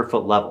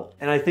 900-foot level.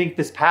 And I think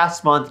this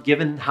past month,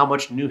 given how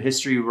much new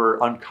history we're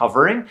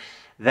uncovering,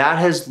 that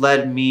has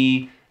led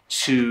me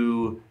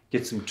to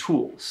get some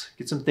tools,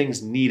 get some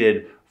things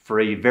needed for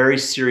a very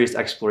serious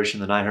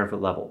exploration of the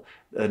 900-foot level.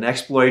 An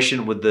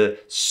exploration with the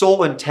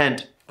sole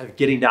intent of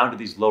getting down to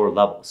these lower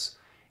levels.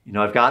 You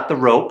know, I've got the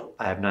rope.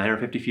 I have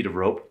 950 feet of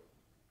rope.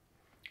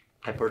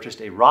 I purchased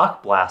a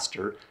rock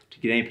blaster to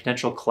get any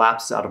potential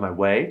collapse out of my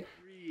way.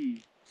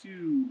 3,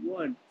 2,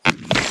 1.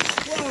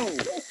 Whoa!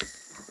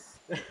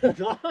 That's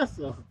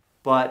awesome.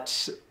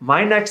 But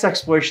my next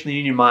exploration of the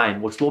Union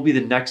Mine, which will be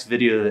the next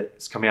video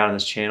that's coming out on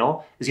this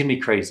channel, is gonna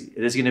be crazy.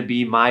 It is gonna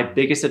be my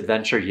biggest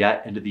adventure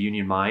yet into the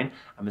Union Mine.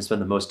 I'm gonna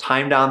spend the most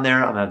time down there.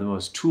 I'm gonna have the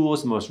most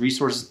tools, the most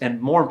resources, and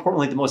more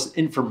importantly, the most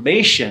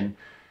information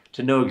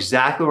to know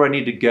exactly where I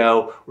need to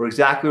go or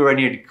exactly where I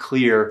need to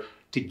clear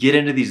to get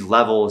into these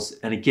levels.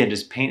 And again,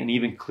 just paint an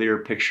even clearer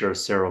picture of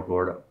Cerro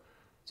Gordo.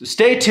 So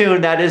stay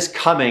tuned, that is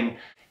coming.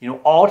 You know,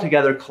 all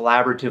together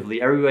collaboratively,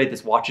 everybody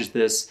that watches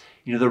this,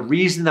 you know, the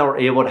reason that we're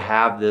able to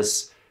have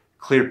this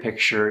clear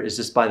picture is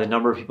just by the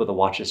number of people that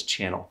watch this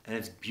channel. And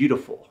it's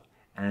beautiful.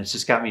 And it's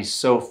just got me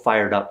so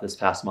fired up this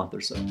past month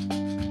or so.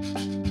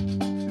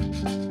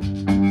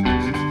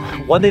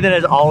 One thing that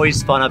is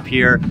always fun up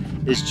here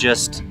is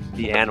just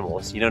the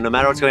animals. You know, no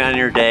matter what's going on in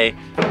your day,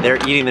 they're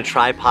eating the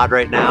tripod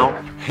right now.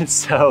 And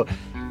so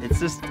it's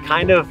just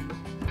kind of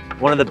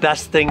one of the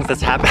best things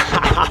that's happened.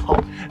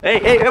 Hey,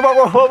 hey, whoa,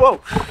 whoa, whoa, whoa.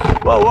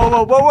 Whoa, whoa,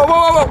 whoa, whoa, whoa,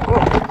 whoa,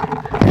 whoa.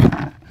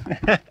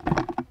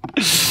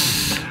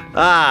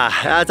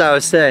 As I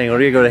was saying, we're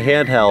gonna go to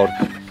handheld.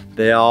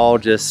 They all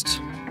just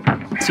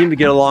seem to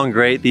get along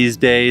great these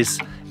days.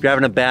 If you're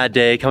having a bad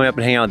day, coming up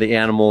and hanging out with the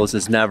animals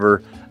is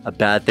never a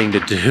bad thing to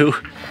do.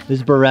 This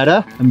is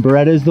Beretta, and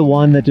Beretta is the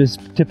one that just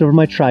tipped over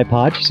my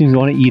tripod. She seems to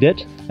want to eat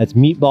it. That's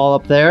Meatball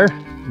up there.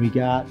 We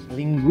got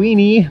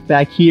Linguini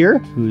back here,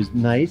 who's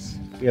nice.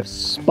 We have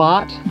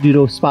Spot, due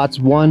to Spot's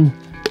one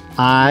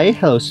eye.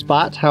 Hello,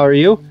 Spot, how are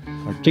you?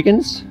 Our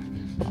chickens.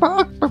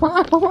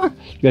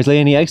 You guys lay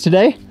any eggs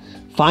today?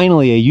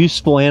 Finally, a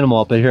useful animal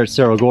up here at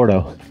Cerro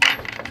Gordo.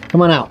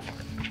 Come on out.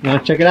 You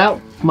wanna check it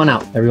out? Come on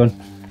out, everyone.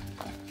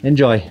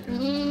 Enjoy.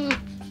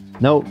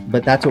 No,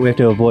 but that's what we have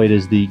to avoid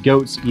is the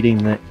goats eating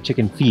the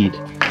chicken feed.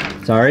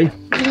 Sorry.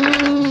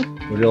 We'll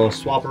do a little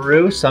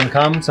swapperoo. Some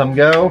come, some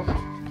go.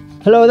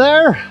 Hello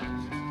there.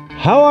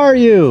 How are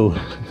you?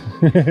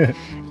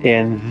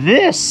 And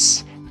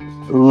this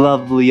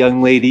lovely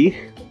young lady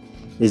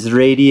is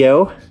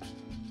Radio.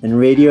 And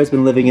Radio has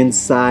been living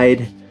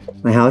inside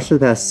my house for the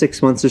past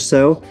 6 months or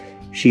so.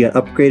 She got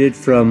upgraded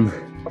from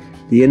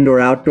the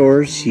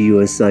indoor-outdoors. She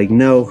was like,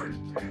 no,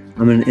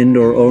 I'm an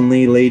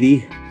indoor-only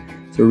lady.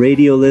 So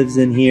Radio lives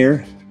in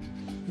here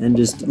and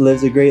just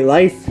lives a great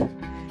life.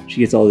 She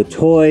gets all the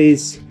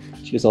toys,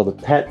 she gets all the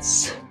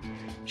pets,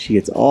 she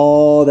gets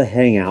all the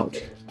hangout.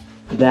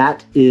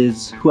 That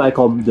is who I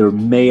call the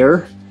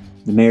mayor.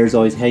 The mayor's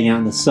always hanging out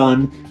in the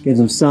sun, getting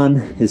some sun.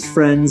 His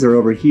friends are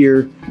over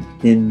here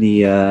in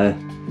the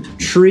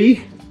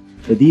tree.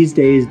 But these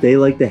days they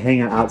like to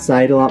hang out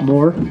outside a lot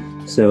more.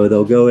 So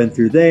they'll go in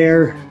through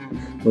there,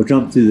 they'll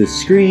jump through the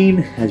screen,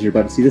 as you're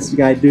about to see this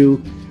guy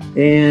do,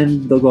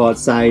 and they'll go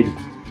outside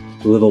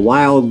to live a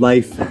wild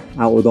life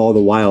out with all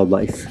the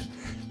wildlife.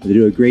 They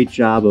do a great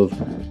job of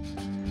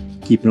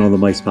keeping all the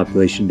mice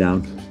population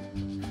down.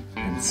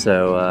 And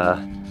so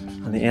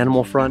on the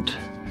animal front,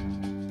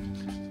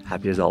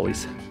 happy as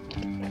always.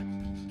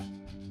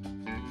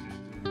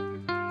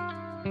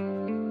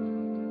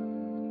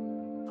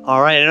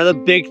 All right, another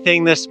big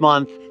thing this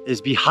month is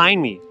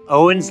behind me.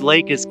 Owens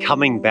Lake is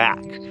coming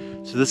back.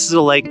 So this is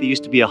a lake that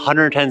used to be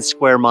 110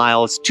 square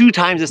miles, 2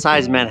 times the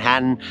size of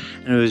Manhattan,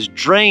 and it was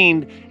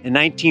drained in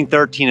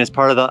 1913 as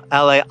part of the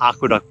LA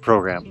Aqueduct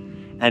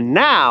program. And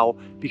now,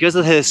 because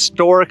of the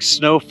historic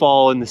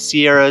snowfall in the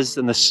Sierras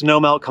and the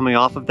snowmelt coming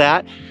off of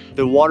that,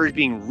 the water is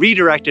being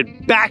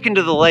redirected back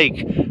into the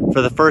lake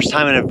for the first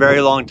time in a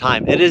very long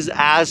time. It is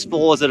as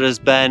full as it has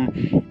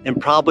been in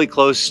probably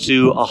close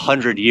to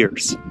 100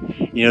 years.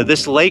 You know,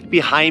 this lake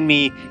behind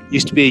me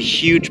used to be a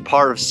huge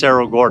part of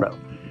Cerro Gordo.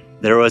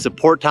 There was a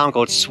port town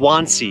called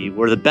Swansea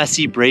where the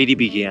Bessie Brady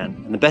began.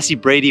 And the Bessie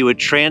Brady would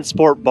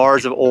transport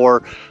bars of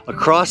ore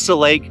across the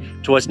lake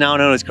to what's now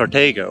known as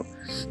Cartago.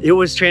 It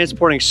was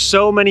transporting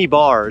so many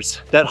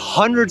bars that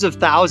hundreds of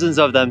thousands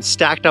of them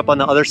stacked up on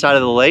the other side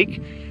of the lake,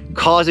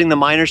 causing the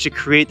miners to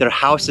create their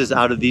houses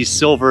out of these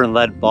silver and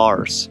lead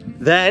bars.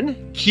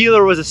 Then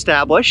Keeler was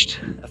established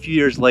a few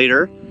years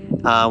later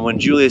when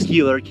Julius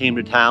Keeler came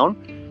to town,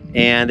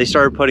 and they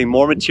started putting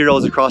more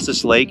materials across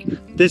this lake.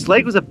 This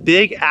lake was a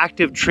big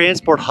active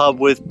transport hub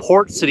with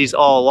port cities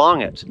all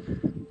along it.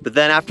 But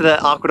then after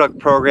the aqueduct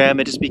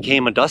program, it just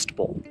became a dust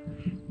bowl.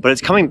 But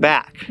it's coming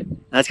back. And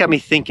that's got me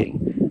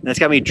thinking. And that's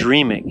got me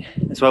dreaming.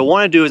 And so what I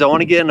want to do is I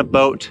want to get in a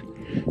boat,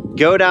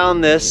 go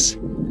down this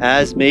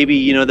as maybe,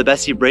 you know, the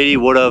Bessie Brady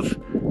would have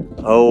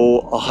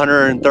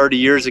 130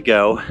 years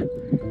ago,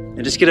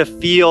 and just get a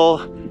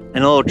feel and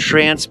a little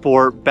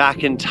transport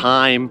back in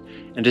time,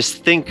 and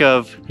just think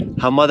of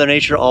how Mother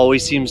Nature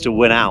always seems to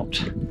win out.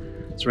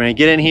 So we're gonna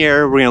get in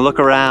here, we're gonna look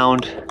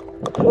around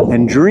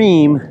and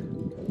dream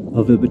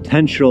of the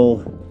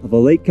potential of a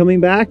lake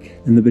coming back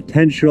and the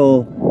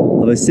potential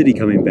of a city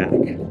coming back.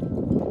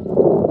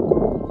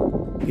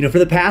 You know, for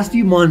the past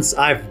few months,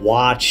 I've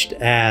watched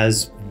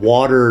as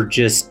water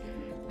just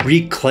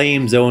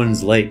reclaims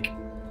Owens Lake.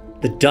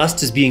 The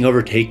dust is being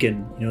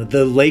overtaken. You know,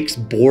 the lake's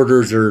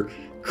borders are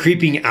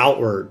creeping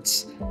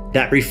outwards.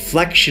 That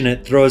reflection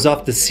it throws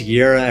off the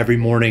Sierra every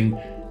morning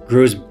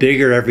grows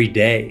bigger every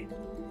day.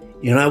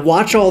 You know, I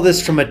watch all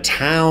this from a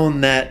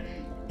town that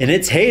in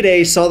its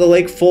heyday saw the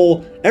lake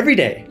full every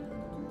day.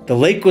 The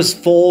lake was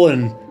full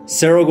and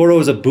Cerro Gordo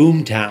was a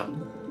boom town.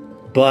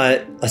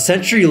 But a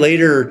century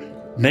later,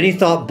 many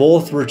thought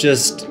both were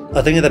just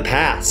a thing of the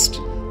past.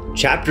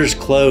 Chapters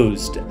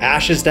closed,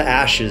 ashes to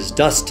ashes,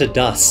 dust to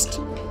dust.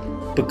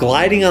 But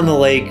gliding on the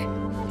lake,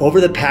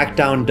 over the packed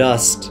down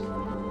dust,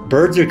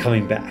 birds are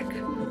coming back.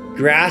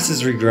 Grass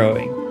is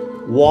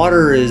regrowing.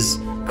 Water is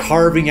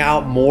carving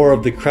out more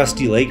of the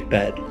crusty lake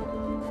bed.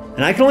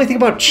 And I can only think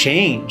about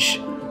change,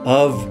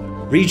 of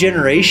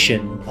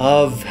regeneration,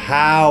 of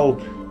how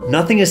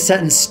nothing is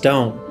set in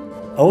stone.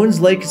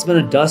 Owens Lake has been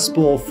a dust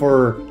bowl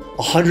for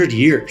 100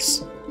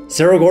 years.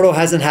 Cerro Gordo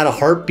hasn't had a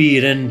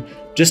heartbeat in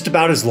just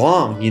about as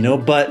long, you know,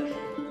 but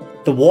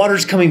the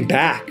water's coming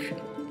back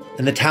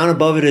and the town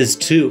above it is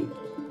too.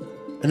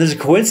 And there's a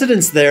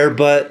coincidence there,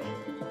 but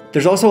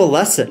there's also a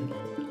lesson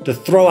to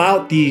throw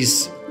out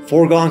these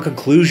foregone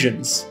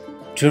conclusions,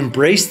 to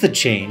embrace the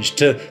change,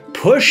 to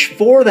push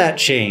for that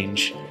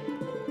change.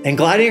 And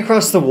gliding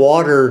across the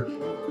water,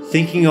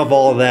 thinking of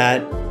all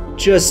that,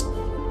 just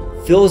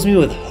fills me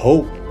with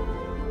hope.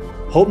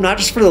 Hope not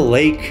just for the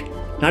lake,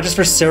 not just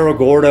for Cerro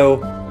Gordo,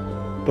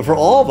 but for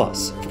all of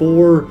us,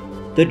 for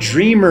the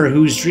dreamer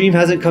whose dream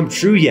hasn't come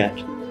true yet,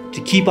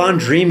 to keep on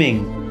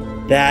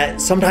dreaming,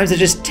 that sometimes it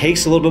just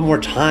takes a little bit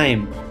more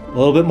time, a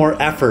little bit more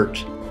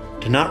effort,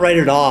 to not write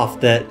it off,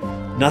 that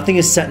nothing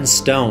is set in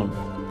stone.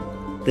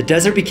 The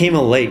desert became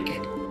a lake,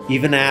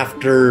 even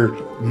after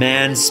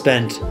man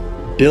spent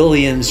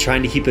billions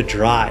trying to keep it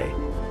dry.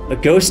 A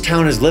ghost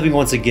town is living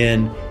once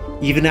again,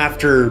 even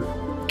after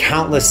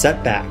countless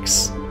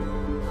setbacks.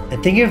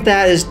 And thinking of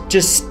that as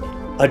just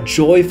a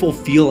joyful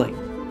feeling,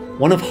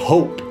 one of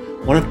hope,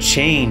 one of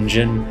change,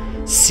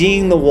 and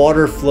seeing the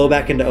water flow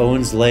back into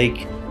Owens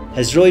Lake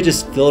has really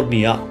just filled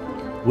me up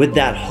with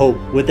that hope,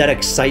 with that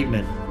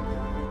excitement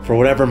for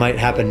whatever might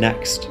happen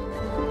next.